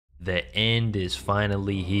The end is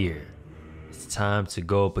finally here. It's time to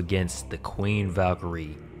go up against the Queen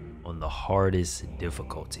Valkyrie on the hardest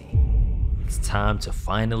difficulty. It's time to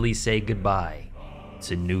finally say goodbye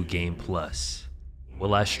to New Game Plus.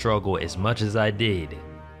 Will I struggle as much as I did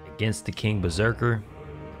against the King Berserker?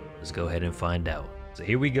 Let's go ahead and find out. So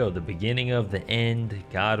here we go, the beginning of the end,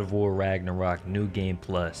 God of War Ragnarok New Game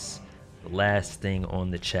Plus. The last thing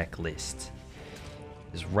on the checklist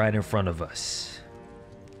is right in front of us.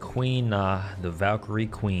 Queen Gna, the Valkyrie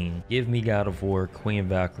Queen. Give me God of War, Queen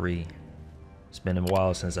Valkyrie. It's been a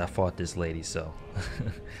while since I fought this lady, so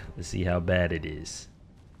let's see how bad it is.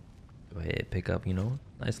 Go ahead, pick up,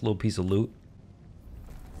 nice little piece of loot.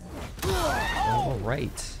 All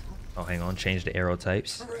right. Oh, hang on, change the arrow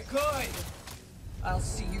types. Good. I'll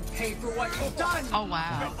see you pay for what you've done. Oh,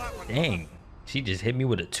 wow. Dang, she just hit me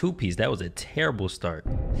with a two-piece. That was a terrible start.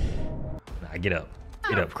 Nah, get up.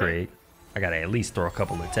 Get up, Craig. I gotta at least throw a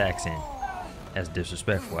couple attacks in. That's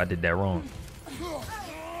disrespectful. I did that wrong.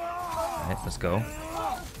 Alright, let's go.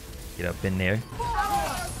 Get up in there.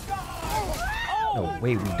 No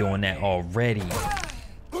way we doing that already.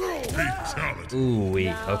 Ooh,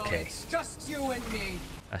 okay. It's just you and me.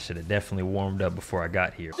 I should have definitely warmed up before I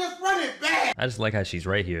got here. Just run it back. I just like how she's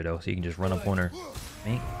right here though, so you can just run up on her.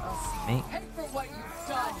 Mink, mink, Pay for what you've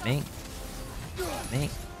done. mink,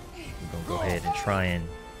 mink. We're gonna go ahead and try and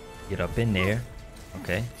get up in there.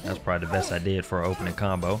 Okay, that's probably the best I did for an opening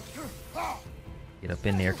combo. Get up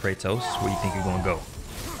in there, Kratos. Where you think you're gonna go?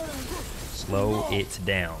 Slow it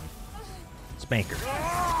down. Spanker.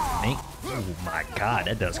 Mink. Oh my god,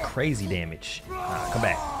 that does crazy damage. Come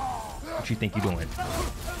back. What you think you're doing?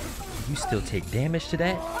 You still take damage to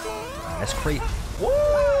that? That's crazy.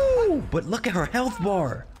 Woo! But look at her health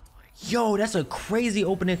bar. Yo, that's a crazy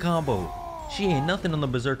opening combo. She ain't nothing on the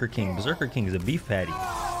Berserker King. Berserker King is a beef patty.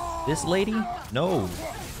 This lady? No,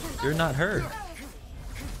 you're not her.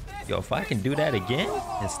 Yo, if I can do that again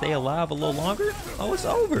and stay alive a little longer, oh, it's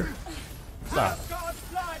over. Stop.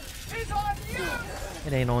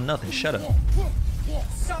 It ain't on nothing. Shut up.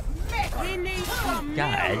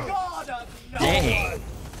 God dang.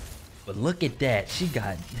 But look at that. She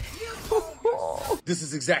got... This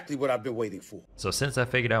is exactly what I've been waiting for. So since I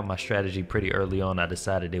figured out my strategy pretty early on, I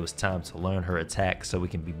decided it was time to learn her attack so we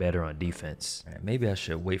can be better on defense. All right, maybe I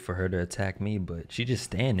should wait for her to attack me, but she just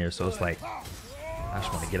stand there, so it's like, I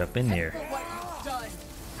just want to get up in there.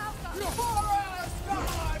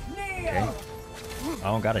 Okay. I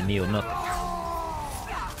don't gotta kneel nothing.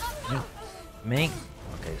 Mink.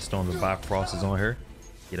 Okay, Storm of Bifrost is on her.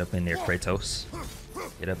 Get up in there, Kratos.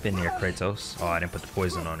 Get up in there, Kratos. Oh, I didn't put the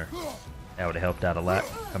poison on her. That would have helped out a lot.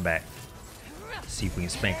 Come back. Let's see if we can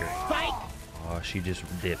spank her. Oh, she just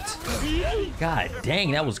dipped. God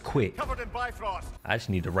dang, that was quick. I just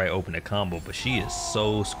need the right open the combo, but she is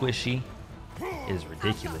so squishy. It is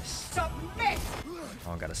ridiculous. I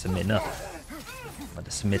don't gotta submit nothing. I'm about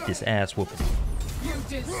to submit this ass whooping. You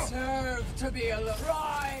deserve to be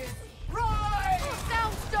alive. Rise!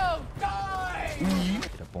 Soundstone, die!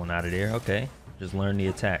 Get up on out of there. Okay. Just learn the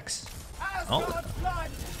attacks. Oh.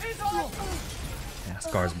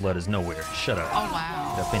 Scar's blood is nowhere. Shut up. Oh,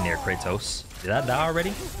 wow. Get up in there, Kratos. Did I die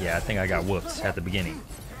already? Yeah, I think I got whooped at the beginning.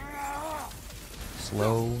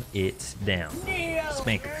 Slow it down.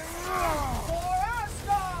 Spanker.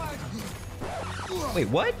 Wait,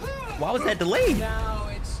 what? Why was that delayed? Now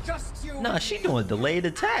it's just you. Nah, she doing delayed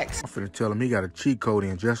attacks. I'm finna tell him he got a cheat code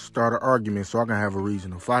and just start an argument so I can have a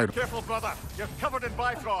reason to fight him. Careful, brother. You're covered in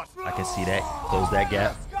Bifrost. I can see that. Close that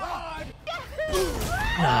gap.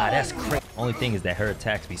 Nah, that's crazy. Only thing is that her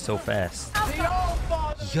attacks be so fast.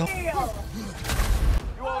 Yo. You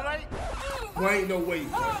all right? There ain't no way.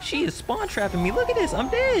 She is spawn trapping me. Look at this. I'm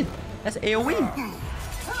dead. That's AoE.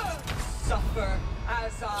 Suffer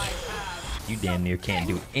as I have. You damn near can't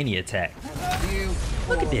do any attack. You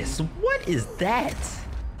Look at this. What is that?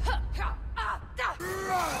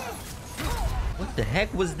 What the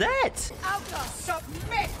heck was that?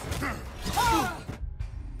 submit.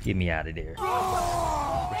 Get me out of there.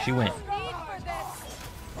 Where she went?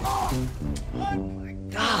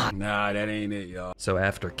 God. Nah, that ain't it, y'all. So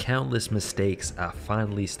after countless mistakes, I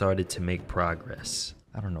finally started to make progress.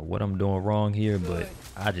 I don't know what I'm doing wrong here, but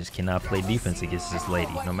I just cannot play defense against this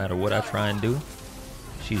lady. No matter what I try and do,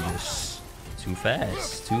 she's just too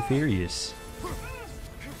fast, too furious.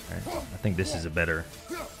 Right, I think this is a better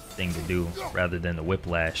thing to do rather than the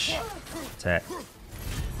whiplash attack.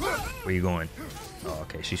 Where you going? Oh,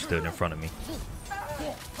 okay, she stood in front of me.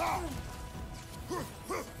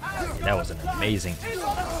 Yeah, that was an amazing...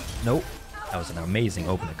 Nope. That was an amazing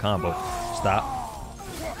opening combo. Stop.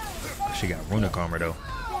 She got runic armor though.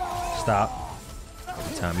 Stop.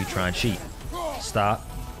 time you try and cheat. Stop.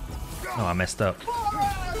 No, I messed up.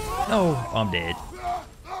 No, I'm dead.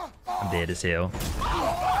 I'm dead as hell.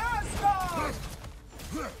 I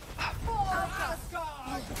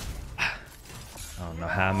don't know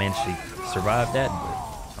how I managed to survive that,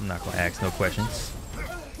 but I'm not gonna ask no questions.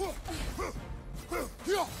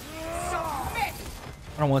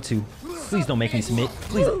 I don't want to. Please don't make me submit.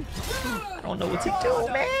 Please. I don't know what to do,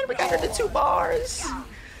 man. We got her to 2 bars.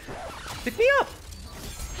 Pick me up.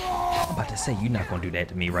 I'm about to say, you're not gonna do that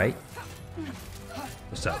to me, right?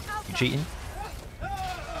 What's up? You cheating?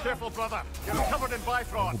 Careful, brother. You're covered in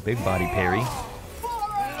Bifrost. Oh, big body parry.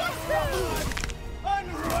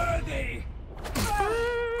 Unworthy.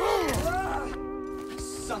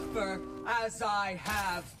 Suffer as I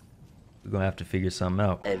have. We're gonna have to figure something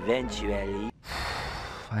out. Eventually.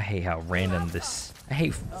 I hate how random this. I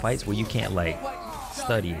hate fights where you can't like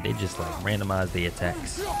study it. They just like randomize the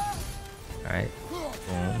attacks. Alright.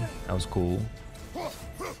 Boom. That was cool.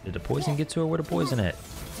 Did the poison get to her? Where the poison at?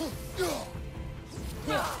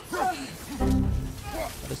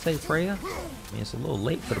 Let's say Freya. I mean, it's a little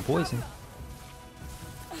late for the poison.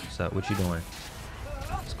 What's up? What you doing?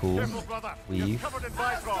 It's cool. Careful, brother. You're Weave. covered in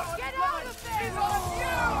Bifrost.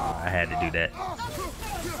 I had to do that.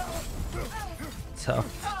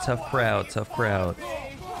 Tough crowd, tough crowd.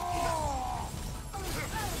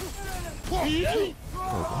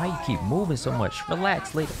 Bro, why you keep moving so much?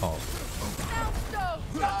 Relax, later. Oh.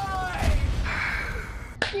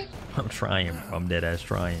 I'm trying. I'm dead ass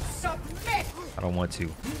trying. I don't want to.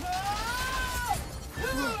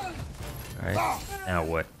 Alright. Now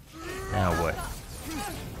what? Now what?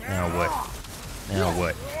 Now what? Now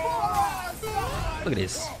what? Look at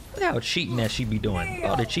this. Look how cheating that she be doing.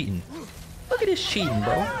 Oh, they're cheating. Look at this cheating,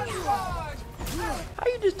 bro. How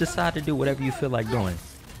you just decide to do whatever you feel like doing?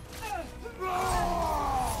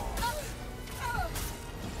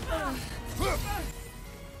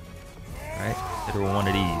 Alright, hit her with one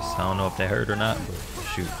of these. I don't know if that hurt or not, but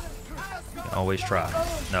shoot. You can always try.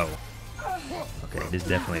 No. Okay, this is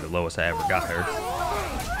definitely the lowest I ever got her.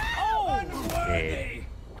 Dead.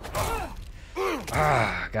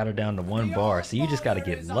 Ah, got her down to 1 bar. So you just gotta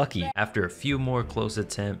get lucky. After a few more close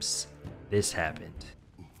attempts, this happened.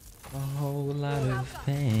 A whole lot of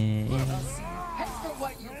pain.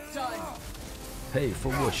 Pay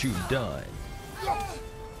for what you've done.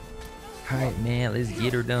 Alright, man, let's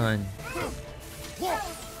get her done.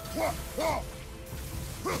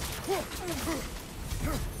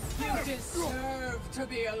 You deserve to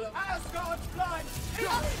be alone. Asgard's blood.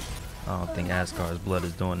 I don't think Asgard's blood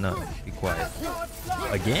is doing nothing. Be quiet.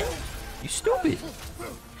 Again? You stupid.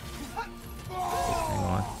 Hang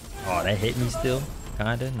on. Oh, that hit me still?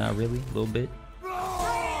 Kinda? Not really? A little bit? I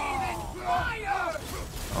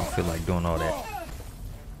don't feel like doing all that.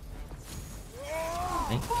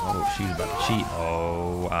 Oh, she's about to cheat.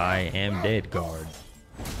 Oh, I am dead guard.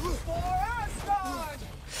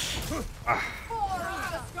 Ah.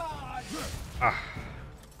 Ah.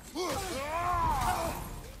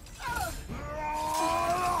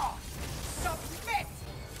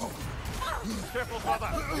 Careful, brother.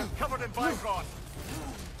 You're covered in Bifrost.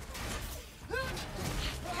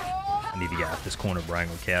 I need to get out this corner, Brian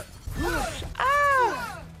with cap.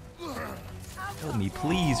 Ah! Help me,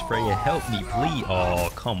 please, Freya. Help me, please. Oh,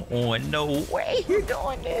 come on. No way you're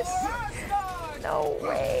doing this. No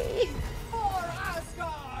way.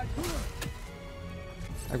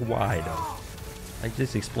 Like, why, though? Like,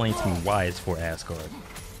 just explain to me why it's for Asgard.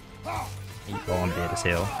 Oh, I'm dead as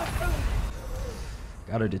hell.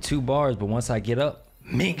 Got her to 2 bars, but once I get up,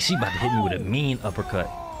 Mink, she about to hit me with a mean uppercut.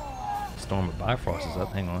 Storm of Bifrost is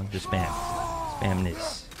up. Hang on. Just spam. Spam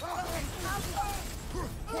this.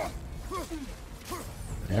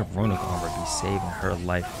 That runic armor be saving her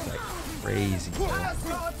life like crazy, bro.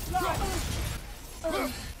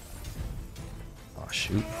 Oh,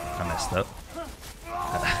 shoot. I messed up.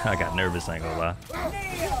 I got nervous, I ain't gonna lie.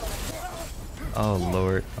 Oh,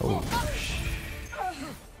 Lord. Oh, shit.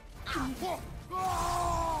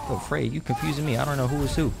 Yo, Frey, you confusing me. I don't know who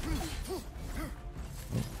is who.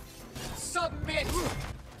 Submit.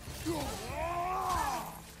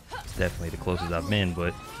 It's definitely the closest I've been,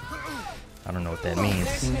 but I don't know what that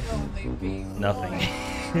means. Nothing.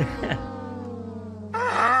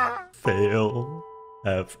 Fail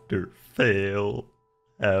after fail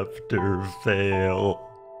after fail.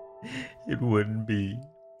 It wouldn't be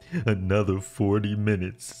another 40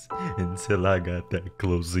 minutes until I got that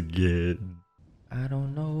close again. I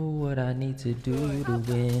don't know what I need to do to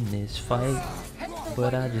win this fight,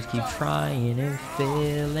 but I just keep trying and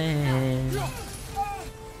failing.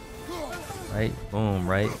 Right, boom,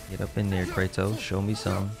 right. Get up in there, Kratos. Show me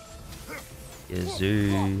some. Yes,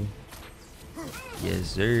 sir.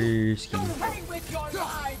 Yes, sir. Pay with your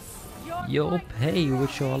lives. You'll pay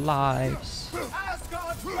with your lives.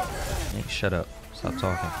 Asgard's Nick, shut up. Stop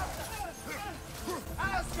talking.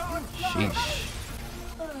 Sheesh.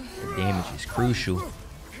 The damage is crucial.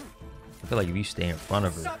 I feel like if you stay in front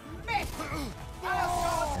of her,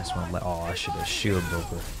 that's when I'm like, oh, I should have shield broke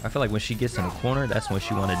her. I feel like when she gets in the corner, that's when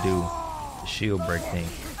she want to do the shield break thing.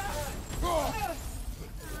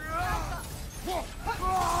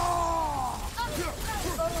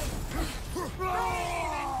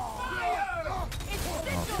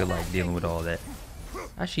 I don't feel like dealing with all that.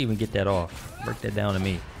 How'd she even get that off? Break that down to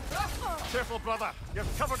me. Careful, brother. You're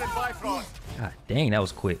covered in Bifrost. God dang, that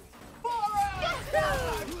was quick.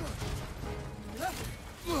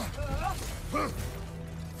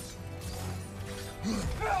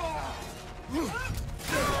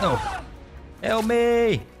 No. Help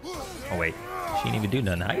me! Oh wait, she didn't even do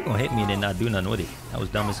nothing. How you gonna hit me and then not do nothing with it? That was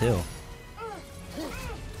dumb as hell.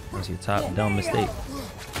 That was your top dumb mistake.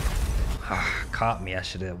 Caught me. I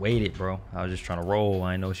should have waited, bro. I was just trying to roll.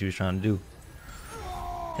 I didn't know what she was trying to do.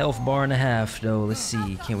 Health bar and a half, though. Let's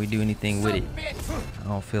see. Can we do anything with it? I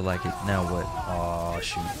don't feel like it. Now what? Oh,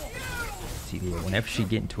 shoot. See there. Whenever she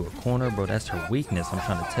get into a corner, bro, that's her weakness. I'm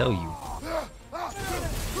trying to tell you.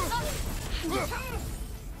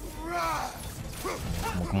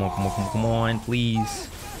 Come on, come on, come on, come on, please.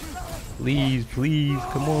 Please, please.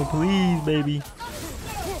 Come on, please, baby.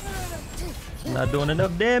 I'm not doing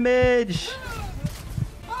enough damage.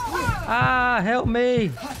 Ah, help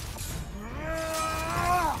me.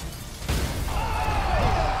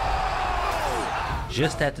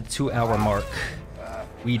 Just at the 2-hour mark,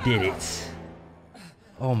 we did it.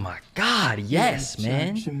 Oh my God, yes,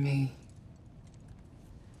 man. Judge me.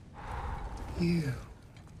 You,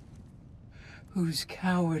 whose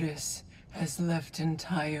cowardice has left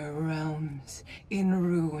entire realms in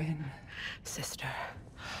ruin. Sister,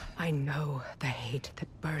 I know the hate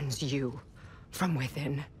that burns you from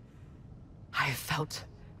within. I have felt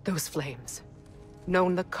those flames,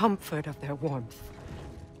 known the comfort of their warmth.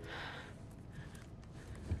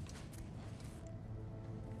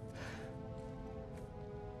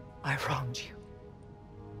 I wronged you.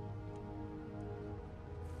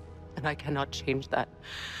 And I cannot change that.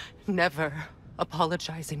 Never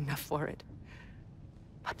apologize enough for it.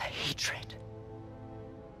 But the hatred,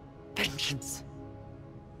 vengeance,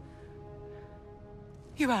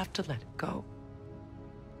 you have to let it go.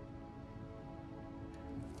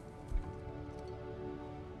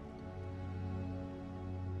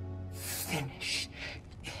 Finish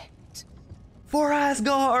it. For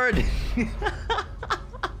Asgard!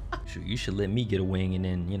 Shoot, you should let me get a wing, and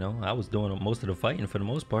then, you know, I was doing most of the fighting for the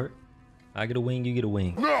most part. I get a wing, you get a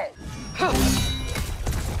wing. No!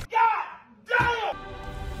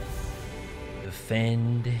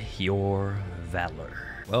 Defend your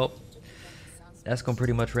valor. Well, that's gonna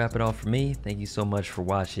pretty much wrap it off for me. Thank you so much for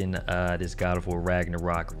watching this God of War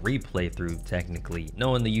Ragnarok replay through. Technically,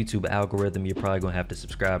 knowing the YouTube algorithm, you're probably gonna have to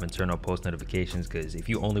subscribe and turn on post notifications, because if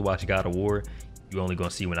you only watch God of War, you're only gonna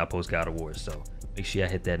see when I post God of War. So make sure I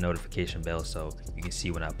hit that notification bell so you can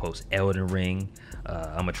see when I post Elden Ring.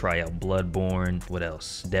 I'm gonna try out Bloodborne. What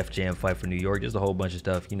else? Def Jam Fight for New York. There's a whole bunch of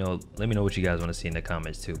stuff. You know, let me know what you guys want to see in the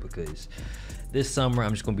comments too, because this summer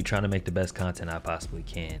I'm just gonna be trying to make the best content I possibly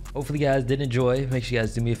can. Hopefully you guys did enjoy. Make sure you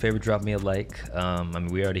guys do me a favor, drop me a like. I mean,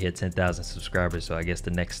 we already hit 10,000 subscribers, so I guess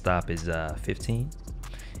the next stop is 15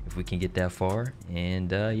 if we can get that far.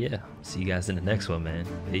 And yeah, see you guys in the next one, man.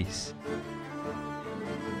 Peace.